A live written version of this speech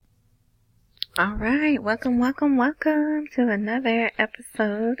All right, welcome to another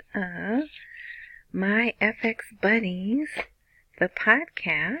episode of My FX Buddies, the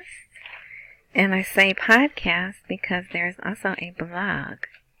podcast. And I say podcast because there's also a blog.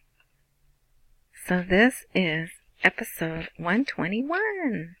 So this is episode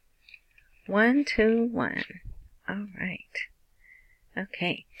 121. 121. All right.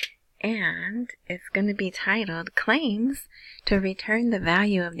 Okay. And it's going to be titled Claims to Return the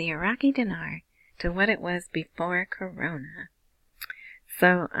Value of the Iraqi Dinar to What It Was Before Corona.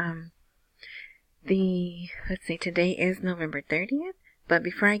 So, today is November 30th, but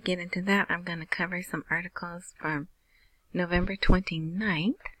before I get into that, I'm going to cover some articles from November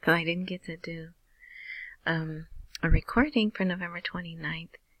 29th, because I didn't get to do a recording for November 29th,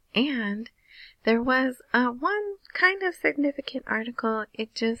 and there was one kind of significant article.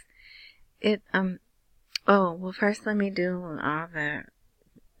 First let me do all the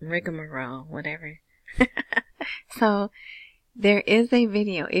rigmarole, whatever. So, there is a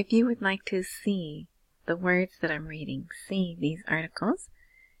video. If you would like to see the words that I'm reading, see these articles,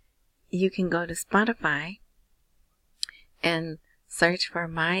 you can go to Spotify and search for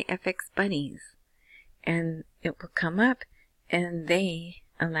My FX Buddies, and it will come up, and they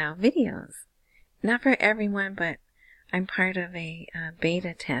allow videos. Not for everyone, but I'm part of a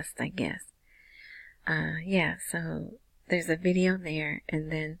beta test, I guess. So there's a video there,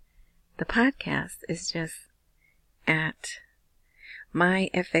 and then the podcast is just at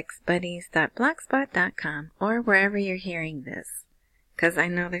myfxbuddies.blogspot.com or wherever you're hearing this, because I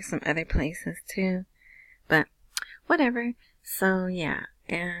know there's some other places too, but whatever. So yeah,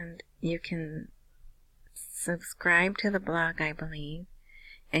 and you can subscribe to the blog, I believe,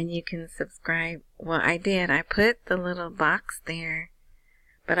 and you can subscribe. Well, I put the little box there,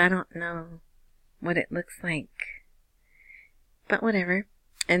 but I don't know what it looks like, but whatever.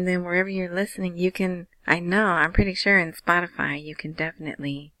 And then wherever you're listening, you can, I'm pretty sure in Spotify, you can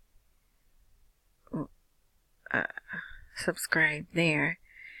definitely subscribe there.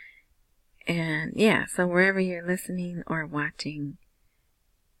 And yeah, so wherever you're listening or watching,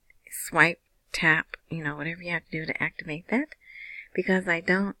 swipe, tap, whatever you have to do to activate that, because I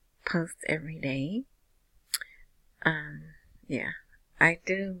don't post every day. I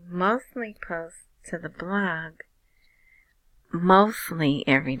do mostly post to the blog mostly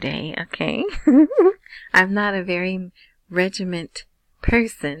every day, okay? I'm not a very regiment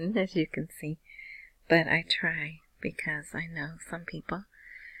person, as you can see, but I try, because I know some people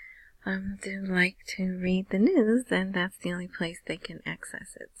do like to read the news, and that's the only place they can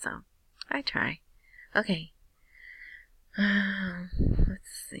access it, so I try. Okay. Let's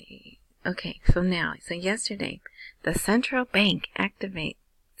see. Okay, so yesterday, the central bank activates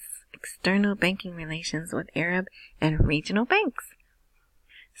external banking relations with Arab and regional banks.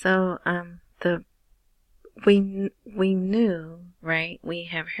 So, we knew, right? We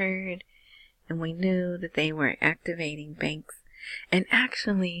have heard, and we knew that they were activating banks. And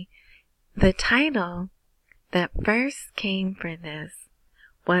actually, the title that first came for this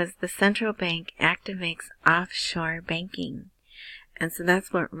was The Central Bank Activates Offshore Banking. And so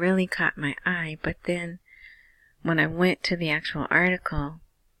that's what really caught my eye. But then, when I went to the actual article,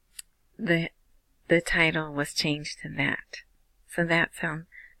 the title was changed to that. So that's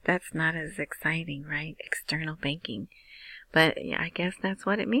not as exciting, right? External banking. But I guess that's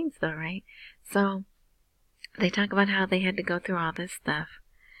what it means though, right? So they talk about how they had to go through all this stuff.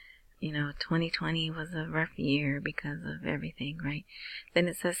 2020 was a rough year because of everything, right? Then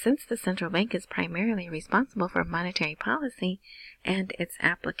it says, since the central bank is primarily responsible for monetary policy and its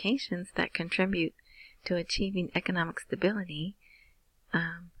applications that contribute to achieving economic stability,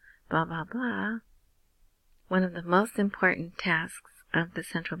 blah, blah, blah. One of the most important tasks of the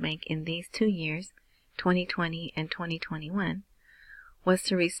central bank in these 2 years, 2020 and 2021, was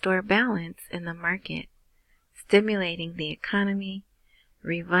to restore balance in the market, stimulating the economy,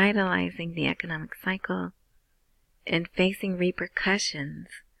 revitalizing the economic cycle, and facing repercussions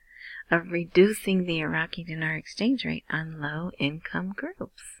of reducing the Iraqi dinar exchange rate on low-income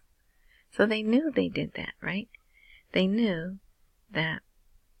groups. So they knew they did that, right? They knew that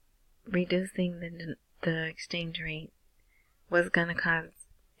reducing the exchange rate was going to cause,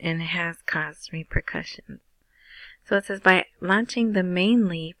 and has caused, repercussions. So it says, by launching the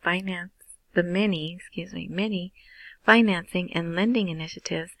many financing and lending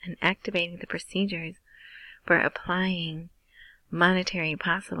initiatives and activating the procedures for applying monetary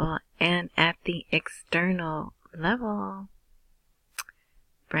possible and at the external level,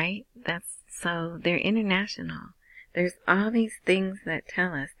 right? So they're international. There's all these things that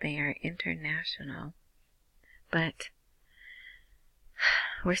tell us they are international, but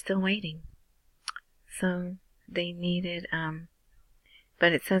we're still waiting. So they needed,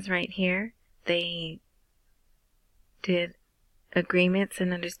 but it says right here, they did agreements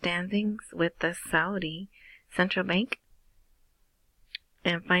and understandings with the Saudi Central Bank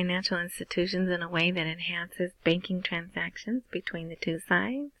and financial institutions in a way that enhances banking transactions between the two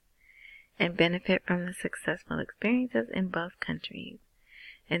sides and benefit from the successful experiences in both countries.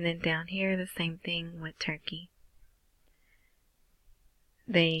 And then down here, the same thing with Turkey.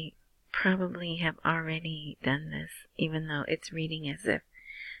 They probably have already done this, even though it's reading as if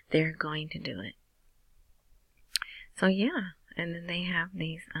they're going to do it. So yeah, and then they have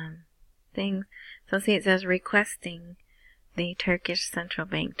these things. So see, it says requesting the Turkish Central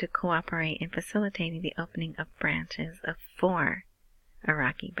Bank to cooperate in facilitating the opening of branches of 4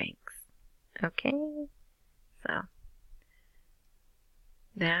 Iraqi banks. Okay, so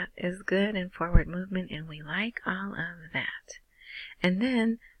that is good and forward movement, and we like all of that. And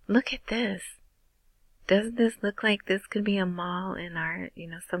then look at this. Doesn't this look like this could be a mall in our,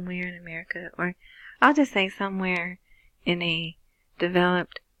 somewhere in America, or I'll just say somewhere in a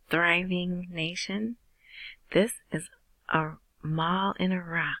developed, thriving nation? This is a mall in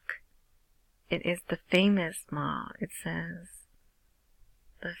Iraq. It is the famous mall. It says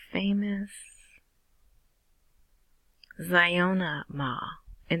the famous Ziona Mall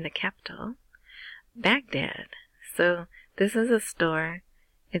in the capital, Baghdad. So this is a store.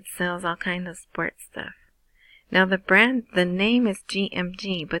 It sells all kinds of sports stuff. Now the name is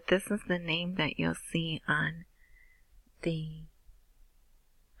GMG, but this is the name that you'll see on the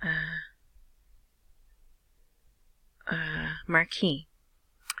marquee.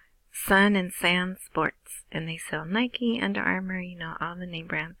 Sun and Sand Sports, and they sell Nike, Under Armour, all the name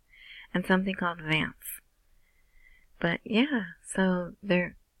brands, and something called Vans. But yeah, so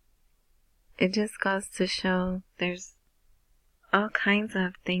it just goes to show there's all kinds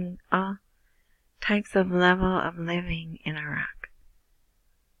of things, all types of level of living in Iraq.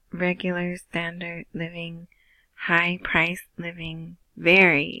 Regular, standard living, high price living,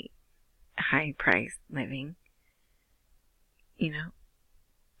 very high price living.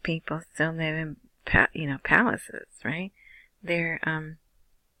 People still live in, palaces, right? Their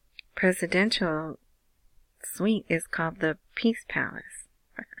presidential suite is called the Peace Palace.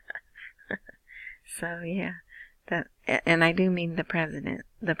 So yeah, and I do mean the president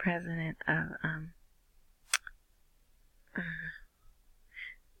of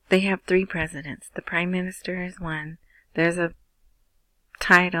they have 3 presidents. The prime minister is one. There's a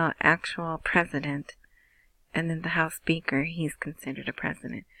title, actual president, and then the House Speaker, he's considered a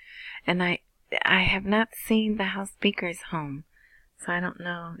president. And I have not seen the House Speaker's home, so I don't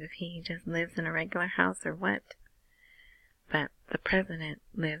know if he just lives in a regular house or what. But the president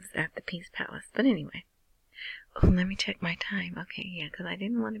lives at the Peace Palace. But anyway. Oh, let me check my time. Okay, yeah, because I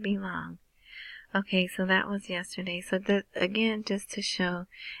didn't want to be long. Okay, so that was yesterday. So again, just to show,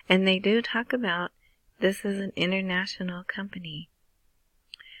 and they do talk about this is an international company.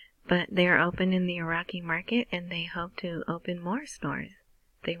 But they are open in the Iraqi market, and they hope to open more stores.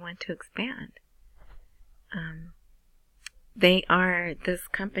 They want to expand. This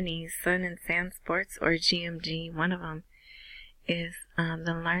company, Sun and Sand Sports, or GMG, one of them, is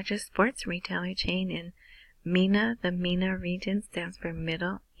the largest sports retailer chain in MENA. The MENA region stands for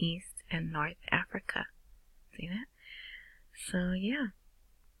Middle, East, and North Africa. See that? So, yeah.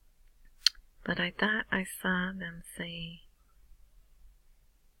 But I thought I saw them say,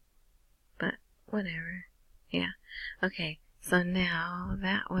 but whatever. Yeah. Okay. So now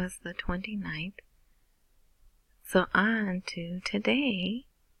that was the 29th. So on to today.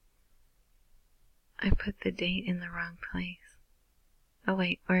 I put the date in the wrong place. Oh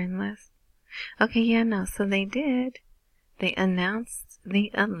wait, or unless. Okay, yeah, no. So they did. They announced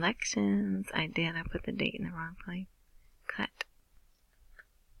the elections. I did. I put the date in the wrong place. Cut.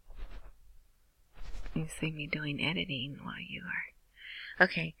 You see me doing editing while you are.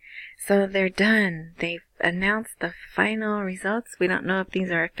 Okay, so they're done. They've announced the final results. We don't know if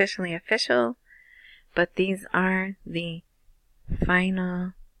these are officially official, but these are the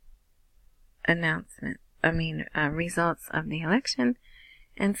final results of the election.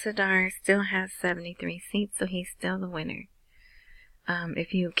 And Sadr still has 73 seats, so he's still the winner.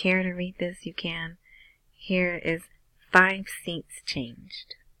 If you care to read this, you can. Here is 5 seats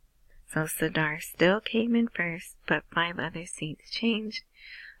changed. So Sadr still came in first, but 5 other seats changed.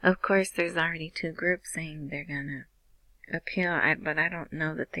 Of course, there's already 2 groups saying they're gonna appeal, but I don't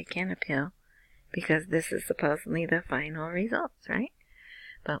know that they can appeal, because this is supposedly the final results, right?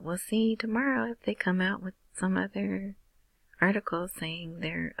 But we'll see tomorrow if they come out with some other articles saying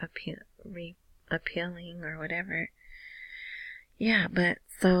they're appealing or whatever. Yeah, but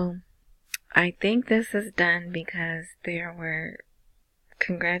so I think this is done because there were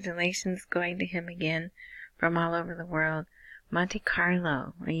congratulations going to him again from all over the world. Monte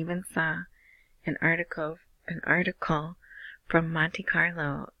Carlo, I even saw an article from Monte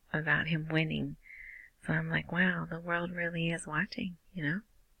Carlo about him winning. So I'm like, wow, the world really is watching, you know?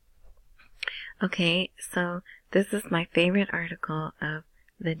 Okay, so this is my favorite article of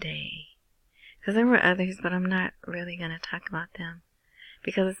the day. Because there were others, but I'm not really going to talk about them.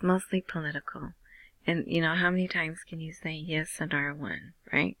 Because it's mostly political. And, you know, how many times can you say, yes, Sadar won,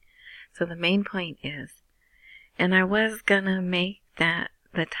 right? So the main point is, and I was going to make that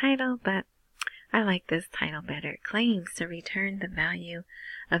the title, but I like this title better. Claims to return the value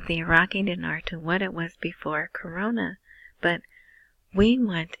of the Iraqi dinar to what it was before Corona. But we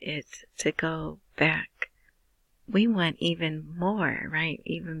want it to go back. We want even more, right?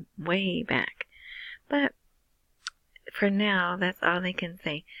 Even way back. But for now, that's all they can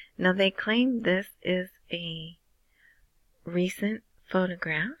say. Now, they claim this is a recent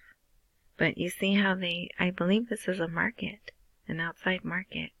photograph, but you see how I believe this is a market, an outside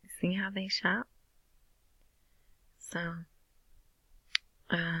market. See how they shop? So,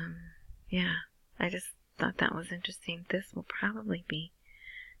 yeah, I just thought that was interesting. This will probably be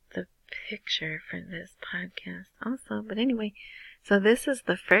the picture for this podcast also. But anyway, so this is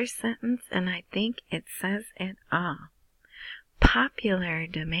the first sentence, and I think it says it all. Popular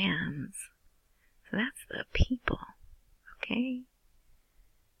demands. So that's the people. Okay?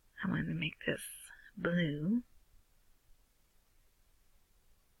 I want to make this blue.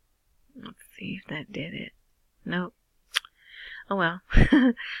 Let's see if that did it. Nope. Oh well.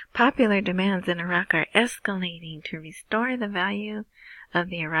 Popular demands in Iraq are escalating to restore the value of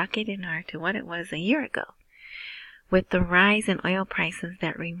the Iraqi dinar to what it was a year ago, with the rise in oil prices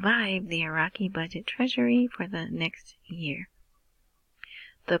that revived the Iraqi budget treasury for the next year.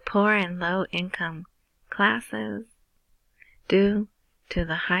 The poor and low income classes, due to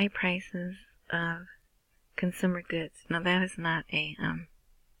the high prices of consumer goods. Now that is not a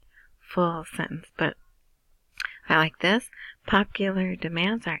full sentence, but I like this. Popular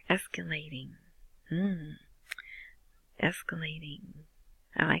demands are escalating. Escalating.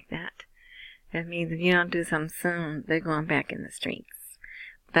 I like that. That means if you don't do something soon, they're going back in the streets.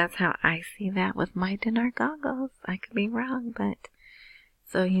 That's how I see that with my dinar goggles. I could be wrong, but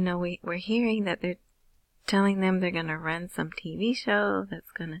so, you know, we're hearing that they're telling them they're going to run some TV show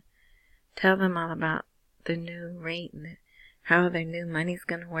that's going to tell them all about the new rate and how their new money's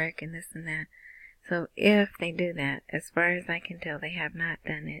going to work and this and that. So if they do that, as far as I can tell, they have not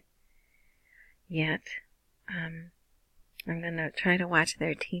done it yet. I'm going to try to watch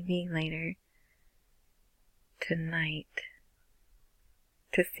their TV later tonight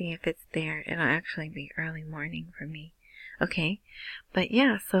to see if it's there. It'll actually be early morning for me. Okay, but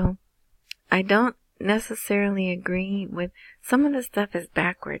yeah, so I don't necessarily agree with some of the stuff is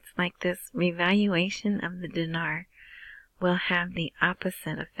backwards, like this revaluation of the dinar will have the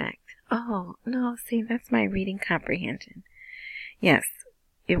opposite effect. Oh, no, see, that's my reading comprehension. Yes,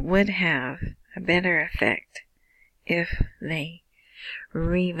 it would have a better effect if they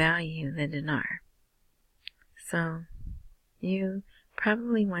revalue the dinar. So, you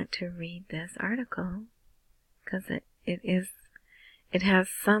probably want to read this article, because it has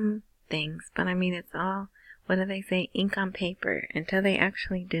some things, but I mean, it's all, what do they say, ink on paper. Until they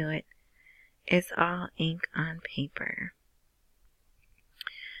actually do it, it's all ink on paper.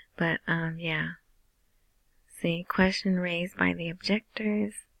 But, yeah. See, question raised by the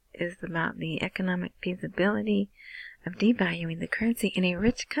objectors is about the economic feasibility of devaluing the currency in a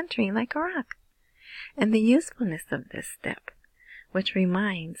rich country like Iraq, and the usefulness of this step, which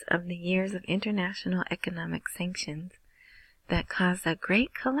reminds of the years of international economic sanctions that caused a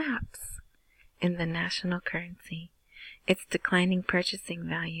great collapse in the national currency, its declining purchasing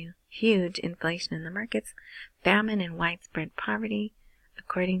value, huge inflation in the markets, famine and widespread poverty,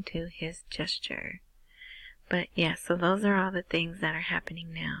 according to his gesture. But yeah, so those are all the things that are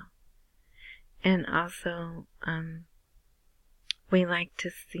happening now. And also, we like to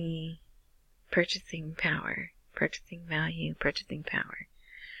see purchasing power, purchasing value, purchasing power.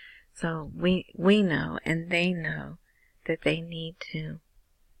 So we know, and they know, that they need to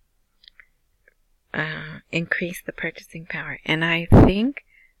increase the purchasing power. And I think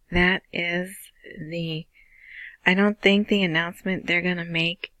that is I don't think the announcement they're going to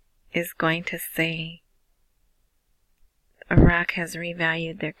make is going to say Iraq has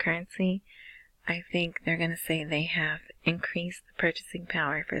revalued their currency. I think they're going to say they have increased the purchasing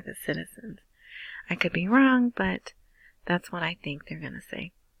power for the citizens. I could be wrong, but that's what I think they're going to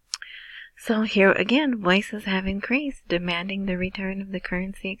say. So here again, voices have increased, demanding the return of the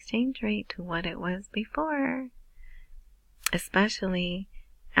currency exchange rate to what it was before, especially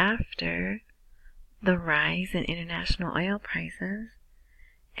after the rise in international oil prices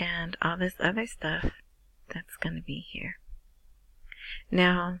and all this other stuff that's going to be here.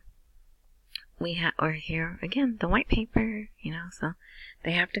 Now, or here again, the white paper, so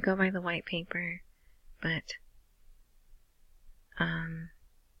they have to go by the white paper, but,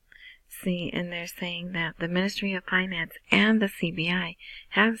 see, and they're saying that the Ministry of Finance and the CBI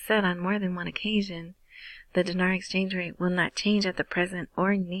have said on more than one occasion the dinar exchange rate will not change at the present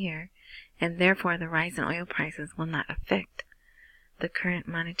or near, and therefore the rise in oil prices will not affect the current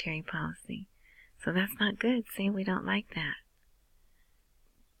monetary policy. So that's not good. See, we don't like that.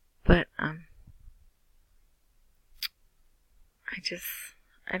 But, I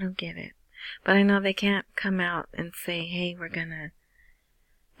don't get it. But I know they can't come out and say, hey,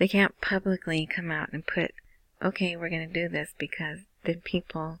 they can't publicly come out and put, okay, we're gonna do this, because then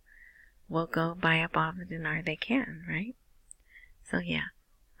people will go buy up all the dinar they can, right? So yeah.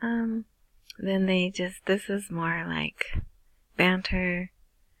 Then this is more like banter,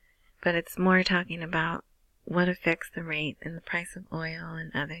 but it's more talking about what affects the rate and the price of oil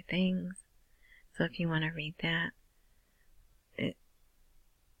and other things. So if you want to read that,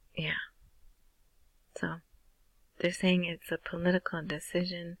 yeah. So they're saying it's a political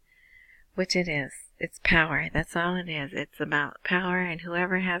decision, which it is. It's power. That's all it is. It's about power, and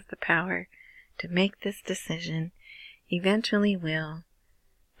whoever has the power to make this decision eventually will.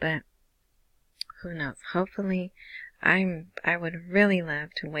 But who knows? Hopefully, I would really love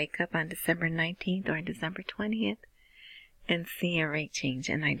to wake up on December 19th or December 20th and see a rate change.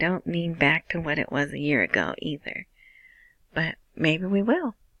 And I don't mean back to what it was a year ago either. But maybe we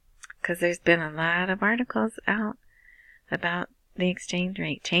will. Because there's been a lot of articles out about the exchange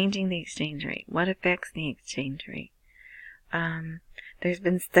rate, changing the exchange rate, what affects the exchange rate. There's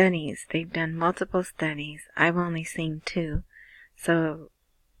been studies. They've done multiple studies. I've only seen 2. So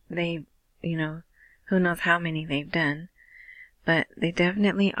they, who knows how many they've done. But they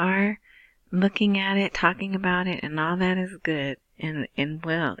definitely are looking at it, talking about it, and all that is good and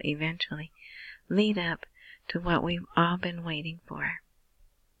will eventually lead up to what we've all been waiting for.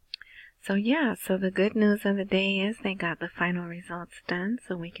 So yeah, so the good news of the day is they got the final results done,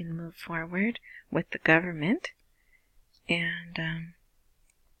 so we can move forward with the government. And,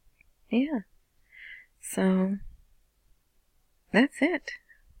 yeah. So, that's it.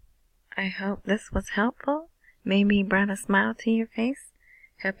 I hope this was helpful. Maybe brought a smile to your face.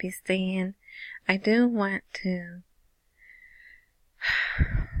 Help you stay in. I do want to...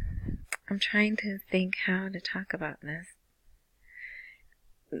 I'm trying to think how to talk about this.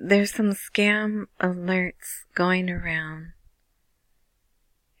 There's some scam alerts going around,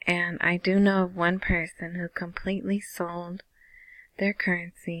 and I do know of one person who completely sold their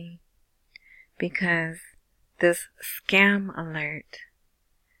currency because this scam alert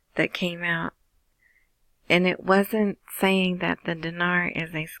that came out, and it wasn't saying that the dinar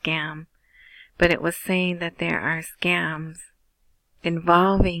is a scam, but it was saying that there are scams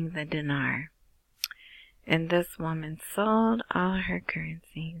involving the dinar. And this woman sold all her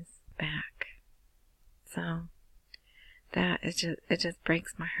currencies back. So, it just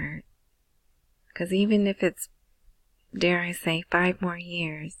breaks my heart. Because even if it's, dare I say, 5 more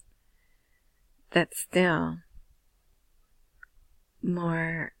years, that's still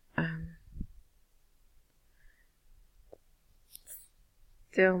more,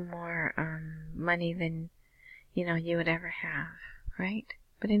 money than, you would ever have, right?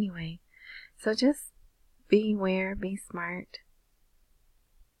 But anyway, so just be aware, be smart,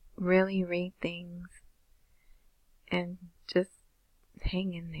 really read things, and just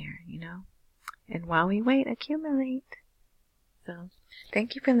hang in there, And while we wait, accumulate. So,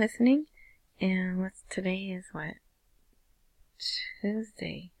 thank you for listening. And today is what?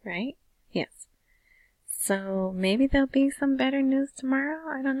 Tuesday, right? Yes. So, maybe there'll be some better news tomorrow.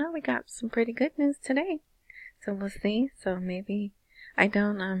 I don't know. We got some pretty good news today. So, we'll see. So, maybe I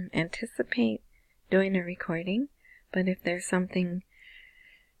don't anticipate doing a recording, but if there's something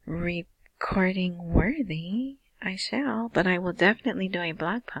recording worthy, I shall, but I will definitely do a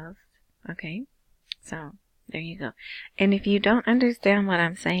blog post, okay? So, there you go. And if you don't understand what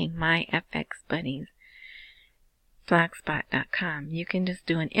I'm saying, my FX Buddies, blogspot.com, you can just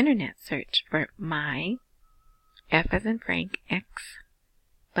do an internet search for my, F as in Frank, X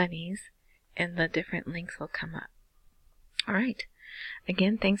Buddies, and the different links will come up. Alright.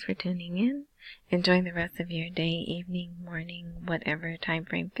 Again, thanks for tuning in. Enjoy the rest of your day, evening, morning, whatever time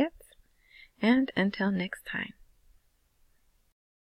frame fits. And until next time.